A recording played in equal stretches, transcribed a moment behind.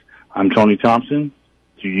I'm Tony Thompson.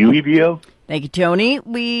 To you, EBO. Thank you, Tony.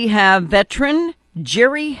 We have veteran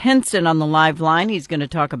Jerry Henson on the live line. He's going to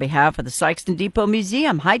talk on behalf of the Sikeston Depot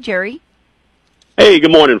Museum. Hi, Jerry. Hey,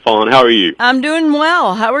 good morning, Fawn. How are you? I'm doing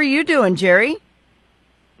well. How are you doing, Jerry?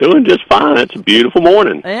 Doing just fine. It's a beautiful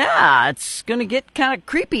morning. Yeah, it's going to get kind of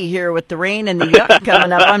creepy here with the rain and the yuck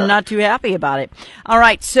coming up. I'm not too happy about it. All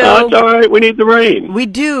right, so it's all right. We need the rain. We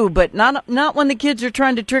do, but not when the kids are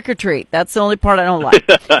trying to trick or treat. That's the only part I don't like.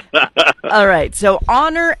 All right, so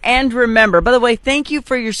honor and remember. By the way, thank you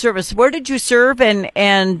for your service. Where did you serve,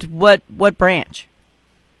 and what branch?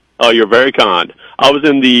 Oh, you're very kind. I was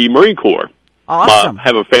in the Marine Corps. Awesome. I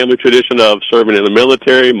have a family tradition of serving in the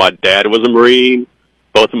military. My dad was a Marine.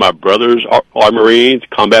 Both of my brothers are Marines,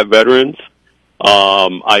 combat veterans.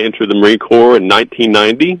 I entered the Marine Corps in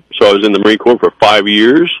 1990, so I was in the Marine Corps for 5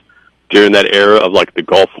 years during that era of like the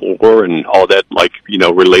Gulf War and all that, like,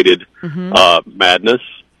 related madness.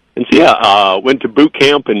 And so, yeah, went to boot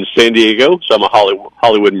camp in San Diego, so I'm a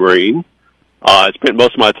Hollywood Marine. I spent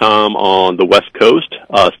most of my time on the West Coast,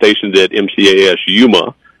 stationed at MCAS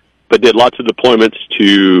Yuma, but did lots of deployments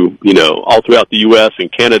to, all throughout the U.S.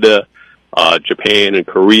 and Canada, Japan and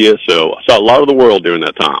Korea, so I saw a lot of the world during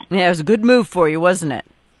that time. Yeah, it was a good move for you, wasn't it?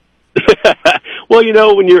 Well,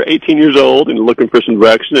 when you're 18 years old and looking for some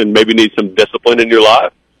direction and maybe need some discipline in your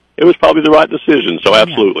life, it was probably the right decision, so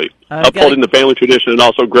absolutely. Upholding the family tradition and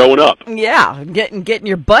also growing up. Yeah, getting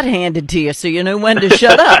your butt handed to you so you know when to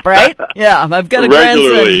shut up, right? Yeah, I've got a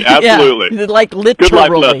Regularly, grandson. absolutely. Yeah, like literally. Good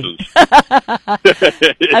life lessons.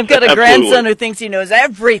 I've got a grandson who thinks he knows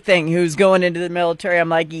everything who's going into the military. I'm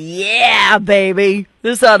like, yeah, baby,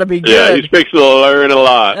 this ought to be good. Yeah, he's fixing to learn a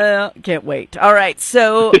lot. Can't wait. All right,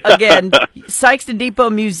 so again, Sikeston Depot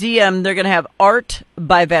Museum, they're going to have art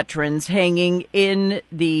by veterans hanging in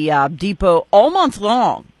the depot all month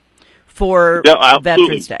long for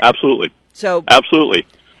Veterans Day. Absolutely. So absolutely.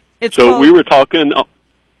 We were talking.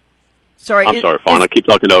 Sorry, I'm sorry, Fawn. I keep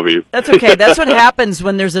talking over you. That's okay. That's what happens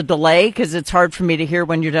when there's a delay because it's hard for me to hear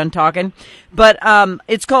when you're done talking. But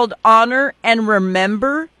it's called Honor and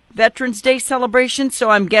Remember Veterans Day Celebration. So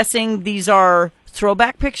I'm guessing these are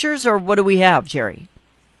throwback pictures, or what do we have, Jerry?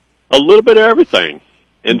 A little bit of everything.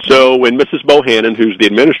 And so when Mrs. Bohannon, who's the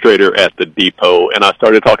administrator at the depot, and I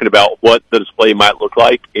started talking about what the display might look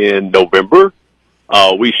like in November,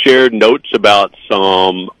 we shared notes about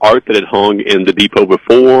some art that had hung in the depot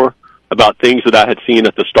before, about things that I had seen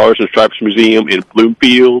at the Stars and Stripes Museum in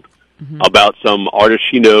Bloomfield, about some artists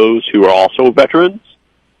she knows who are also veterans.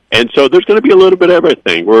 And so there's going to be a little bit of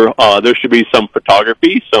everything. There should be some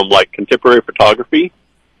photography, some like contemporary photography.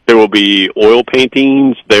 There will be oil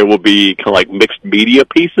paintings. There will be kind of like mixed media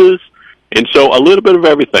pieces. And so a little bit of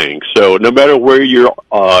everything. So no matter where your,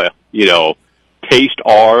 taste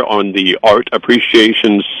are on the art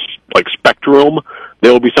appreciation like spectrum,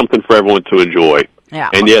 there will be something for everyone to enjoy. Yeah.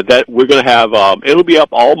 And that we're going to have, it'll be up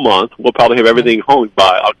all month. We'll probably have everything hung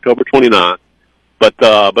by October 29th. But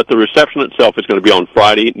the reception itself is going to be on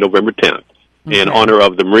Friday, November 10th. In honor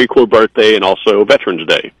of the Marine Corps birthday and also Veterans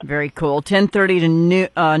Day. Very cool. 10:30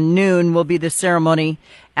 to noon will be the ceremony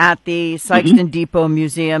at the Sikeston Depot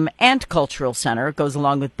Museum and Cultural Center. It goes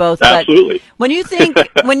along with both. Absolutely.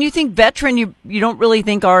 But when you think veteran, you don't really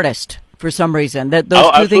think artist for some reason. That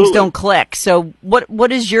those two things don't click. So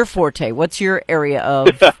what is your forte? What's your area of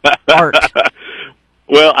art?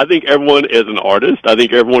 Well, I think everyone is an artist. I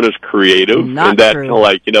think everyone is creative. Not and that's true. Kind of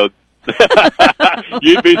like,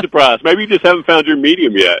 you'd be surprised. Maybe you just haven't found your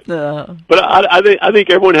medium yet. But I think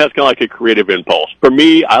everyone has kind of like a creative impulse. For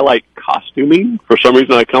me, I like costuming. For some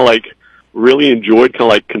reason, I kind of like really enjoyed kind of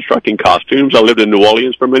like constructing costumes. I lived in New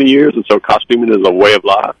Orleans for many years, and so costuming is a way of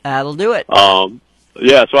life. That'll do it.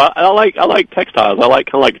 Yeah, so I like textiles. I like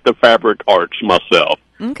kind of like the fabric arts myself.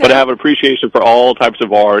 Okay. But I have an appreciation for all types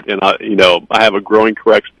of art, and I have a growing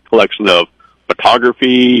collection of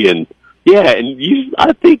photography and. Yeah, and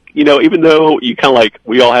I think, even though you kind of like,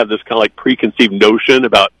 we all have this kind of like preconceived notion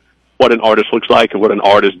about what an artist looks like and what an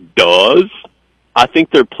artist does, I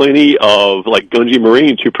think there are plenty of like Gunji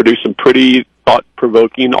Marines who produce some pretty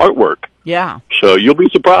thought-provoking artwork. Yeah. So you'll be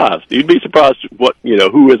surprised. You'd be surprised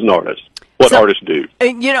who is an artist, what artists do.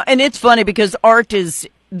 And it's funny because art is,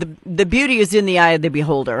 the beauty is in the eye of the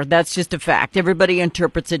beholder. That's just a fact. Everybody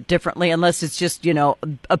interprets it differently unless it's just,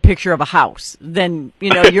 a picture of a house. Then,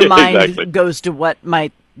 your mind exactly. goes to what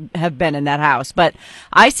might have been in that house. But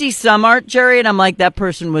I see some art, Jerry, and I'm like, that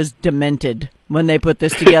person was demented when they put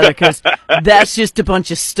this together because that's just a bunch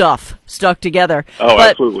of stuff stuck together. Oh,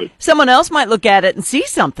 but absolutely. Someone else might look at it and see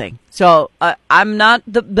something. So I'm not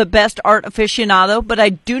the best art aficionado, but I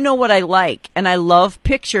do know what I like. And I love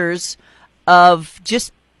pictures of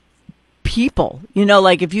just people. You know,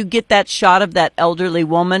 like if you get that shot of that elderly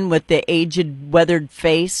woman with the aged, weathered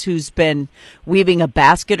face who's been weaving a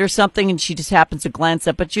basket or something, and she just happens to glance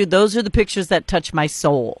up at you, those are the pictures that touch my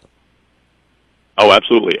soul. Oh,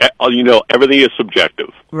 absolutely. You know, everything is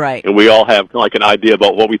subjective. Right. And we all have like an idea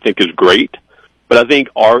about what we think is great. But I think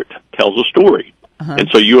art tells a story. And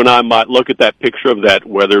so you and I might look at that picture of that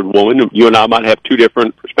weathered woman. You and I might have two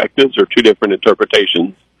different perspectives or two different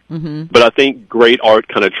interpretations. But I think great art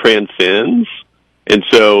kind of transcends. And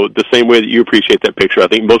so the same way that you appreciate that picture, I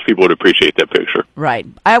think most people would appreciate that picture. Right.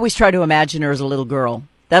 I always try to imagine her as a little girl.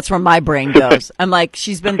 That's where my brain goes. I'm like,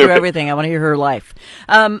 she's been through everything. I want to hear her life.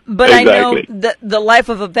 But exactly. I know that the life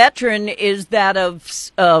of a veteran is that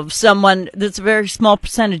of someone that's a very small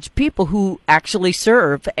percentage of people who actually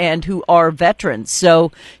serve and who are veterans.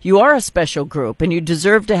 So you are a special group, and you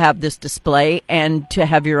deserve to have this display and to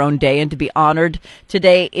have your own day and to be honored.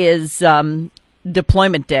 Today is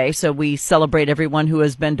Deployment Day, so we celebrate everyone who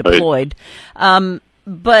has been deployed.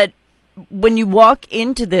 But when you walk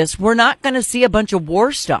into this, we're not going to see a bunch of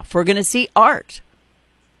war stuff. We're going to see art.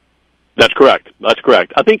 That's correct. That's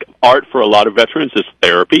correct. I think art for a lot of veterans is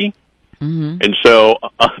therapy. And so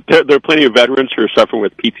there are plenty of veterans who are suffering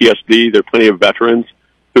with PTSD. There are plenty of veterans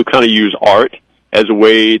who kind of use art as a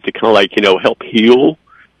way to kind of like, you know, help heal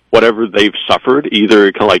whatever they've suffered,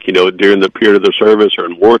 either kind of like, you know, during the period of their service or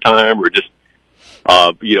in wartime or just,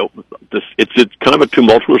 you know, it's kind of a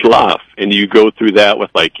tumultuous life, and you go through that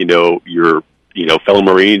with like, you know, your, you know, fellow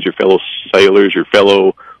Marines, your fellow sailors, your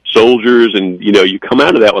fellow soldiers, and, you know, you come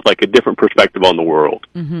out of that with like a different perspective on the world.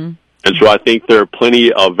 And so I think there are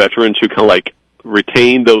plenty of veterans who kind of like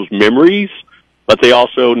retain those memories, but they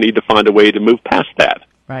also need to find a way to move past that.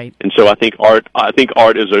 Right. And so I think art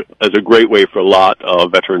is a great way for a lot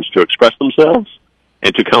of veterans to express themselves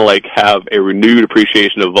and to kind of like have a renewed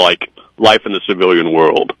appreciation of like life in the civilian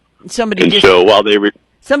world. Somebody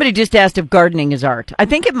just asked if gardening is art. I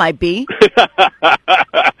think it might be.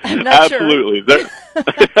 I'm not Absolutely. Sure.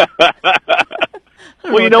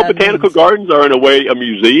 Well, you know, botanical gardens are in a way a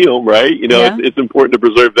museum, right? You know, it's important to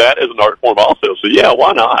preserve that as an art form also. So, yeah,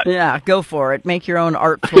 why not? Yeah, go for it. Make your own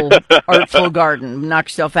artful garden. Knock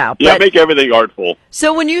yourself out. Yeah, make everything artful.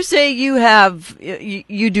 So when you say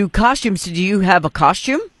you do costumes, do you have a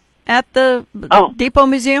costume at the Depot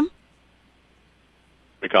Museum?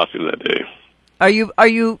 A costume that day.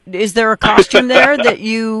 Is there a costume there that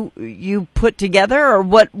you put together, or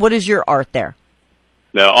what is your art there?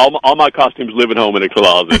 No, all my costumes live at home in a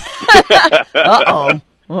closet. Uh-oh.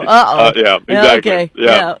 Yeah, exactly. Yeah, okay.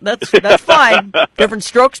 Yeah, that's fine. Different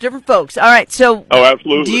strokes, different folks. All right. So,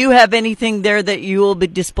 absolutely. Do you have anything there that you will be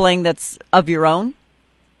displaying that's of your own?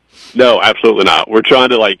 No, absolutely not. We're trying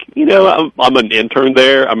to, like, you know, I'm an intern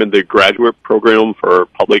there. I'm in the graduate program for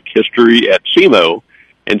public history at SEMO.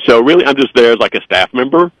 And so really I'm just there as like a staff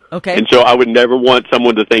member. Okay. And so I would never want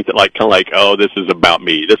someone to think that like, kind of like, oh, this is about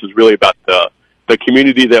me. This is really about the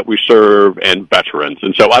community that we serve and veterans.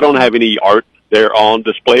 And so I don't have any art there on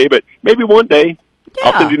display, but maybe one day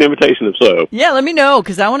I'll send you an invitation if so. Yeah, let me know,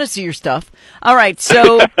 because I want to see your stuff. All right,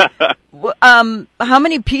 so how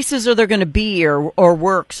many pieces are there going to be or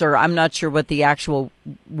works, or I'm not sure what the actual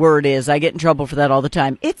word is. I get in trouble for that all the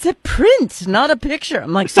time. It's a print, not a picture.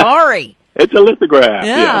 I'm like, sorry. It's a lithograph.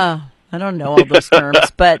 Yeah. I don't know all those terms,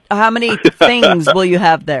 but how many things will you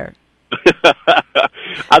have there?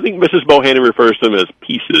 I think Mrs. Bohannon refers to them as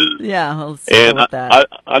pieces. Yeah, let's and go with that.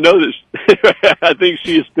 I know that I think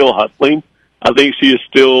she is still hustling. I think she is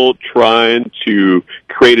still trying to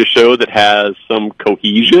create a show that has some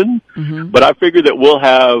cohesion. But I figure that we'll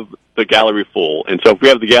have the gallery full. And so if we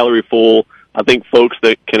have the gallery full, I think folks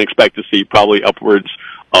that can expect to see probably upwards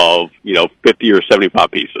of, 50 or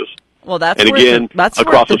 75 pieces. Well, that's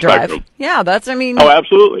across the drive. spectrum. Yeah, Oh,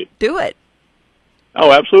 absolutely. Do it.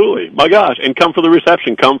 Oh, absolutely. My gosh. And come for the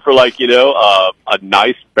reception. Come for a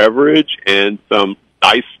nice beverage and some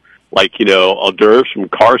nice, hors d'oeuvres from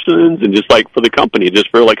Carson's, and just for the company, just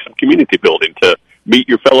for some community building to meet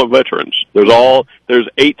your fellow veterans. There's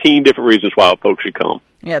 18 different reasons why folks should come.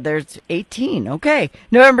 Yeah, there's 18. Okay.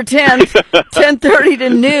 November 10th, 10:30 to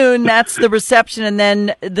noon. That's the reception. And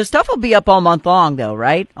then the stuff will be up all month long, though,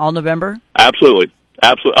 right? All November? Absolutely.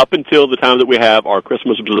 Absolutely. Up until the time that we have our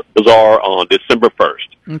Christmas Bazaar on December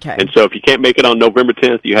 1st. Okay. And so if you can't make it on November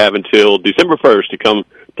 10th, you have until December 1st to come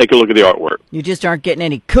take a look at the artwork. You just aren't getting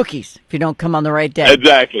any cookies if you don't come on the right day.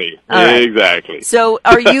 Exactly. Right. Exactly. So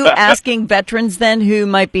are you asking veterans then who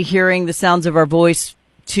might be hearing the sounds of our voice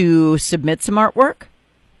to submit some artwork?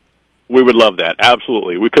 We would love that,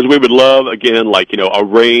 absolutely, because we would love, again, a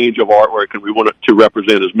range of artwork, and we want it to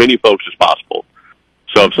represent as many folks as possible.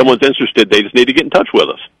 So if someone's interested, they just need to get in touch with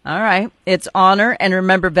us. All right. It's Honor and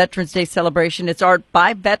Remember Veterans Day celebration. It's art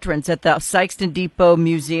by veterans at the Sikeston Depot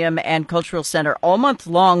Museum and Cultural Center all month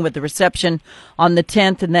long with the reception on the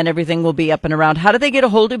 10th, and then everything will be up and around. How do they get a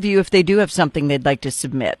hold of you if they do have something they'd like to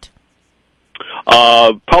submit?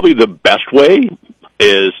 Probably the best way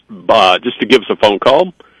is just to give us a phone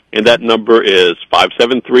call, and that number is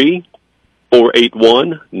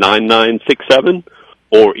 573-481-9967,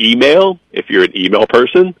 or email, if you're an email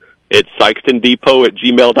person, it's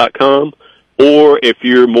sikestondepot@gmail.com, or if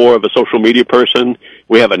you're more of a social media person,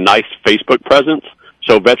 we have a nice Facebook presence,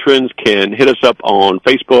 so veterans can hit us up on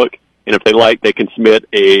Facebook, and if they like, they can submit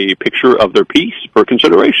a picture of their piece for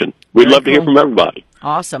consideration. We'd love to hear from everybody.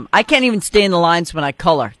 Awesome. I can't even stay in the lines when I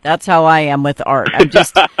color. That's how I am with art.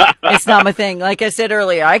 It's not my thing. Like I said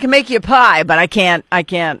earlier, I can make you a pie, but I can't.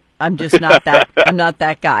 I'm just not that. I'm not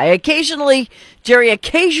that guy. Occasionally, Jerry,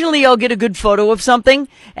 I'll get a good photo of something,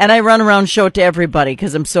 and I run around and show it to everybody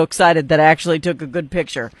because I'm so excited that I actually took a good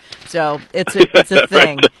picture. So it's a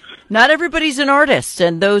thing. Not everybody's an artist,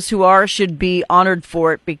 and those who are should be honored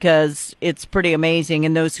for it because it's pretty amazing,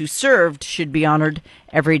 and those who served should be honored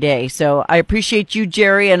every day. So I appreciate you,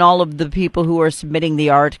 Jerry, and all of the people who are submitting the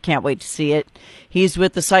art. Can't wait to see it. He's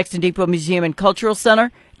with the Sikeston Depot Museum and Cultural Center.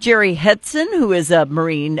 Jerry Henson, who is a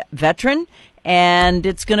Marine veteran, and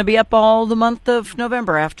it's going to be up all the month of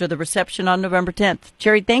November after the reception on November 10th.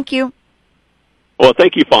 Jerry, thank you. Well,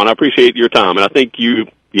 thank you, Fawn. I appreciate your time, and I think you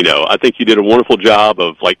did a wonderful job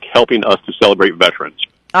of helping us to celebrate veterans.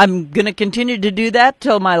 I'm going to continue to do that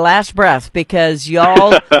till my last breath because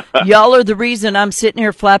y'all are the reason I'm sitting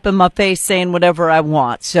here flapping my face saying whatever I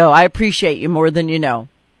want. So I appreciate you more than you know.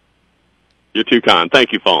 You're too kind.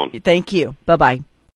 Thank you, Fawn. Thank you. Bye-bye.